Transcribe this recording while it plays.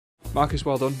Marcus,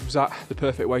 well done. Was that the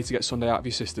perfect way to get Sunday out of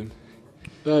your system?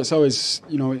 Yeah, it's always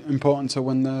important to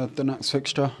win the next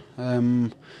fixture,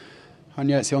 and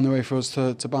yeah, it's the only way for us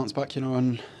to bounce back,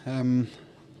 and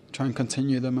try and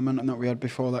continue the momentum that we had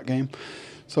before that game.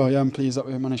 So yeah, I'm pleased that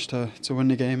we managed to win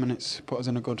the game, and it's put us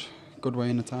in a good way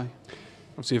in the tie.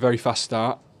 Obviously, a very fast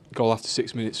start. Goal after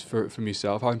 6 minutes from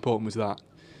yourself. How important was that?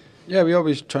 Yeah, we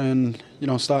always try and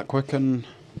start quick, and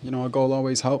a goal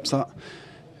always helps that.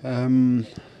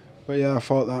 But yeah, I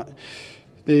thought that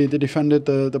they defended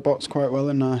the box quite well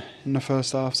in the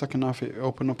first half. Second half, it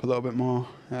opened up a little bit more,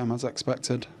 as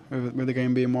expected, with the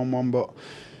game being 1-1. But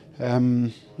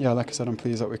yeah, like I said, I'm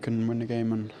pleased that we can win the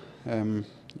game and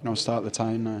start the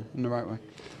tie in the right way.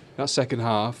 That second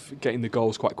half, getting the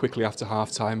goals quite quickly after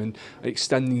half time and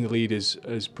extending the lead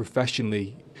as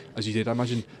professionally as you did, I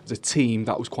imagine as a team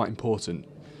that was quite important.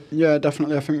 Yeah,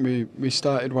 definitely. I think we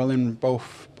started well in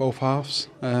both halves.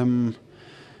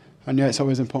 And yeah, it's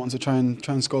always important to try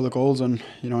and score the goals, and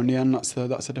in the end that's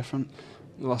the difference.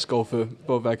 The last goal for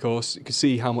weghost, you could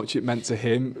see how much it meant to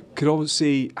him. Could also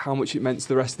see how much it meant to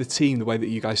the rest of the team, the way that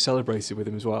you guys celebrated with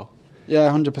him as well. Yeah,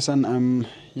 100%.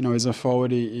 As a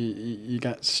forward, he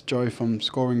gets joy from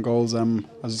scoring goals.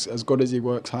 As good as he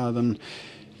works hard and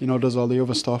does all the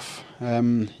other stuff,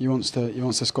 he wants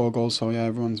to score goals. So yeah,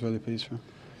 everyone's really pleased for him.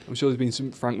 I'm sure there's been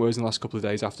some frank words in the last couple of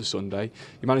days after Sunday.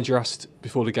 Your manager asked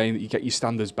before the game that you get your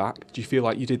standards back. Do you feel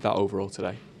like you did that overall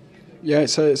today? Yeah,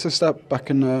 it's a step back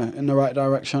in the right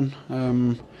direction.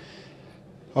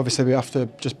 Obviously, we have to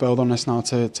just build on this now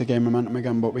to gain momentum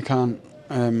again, but we can't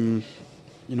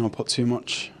put too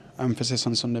much emphasis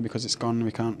on Sunday because it's gone.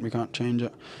 We can't change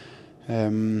it.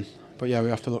 But yeah, we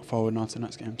have to look forward now to the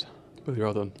next games. Well, you're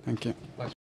all done. Thank you.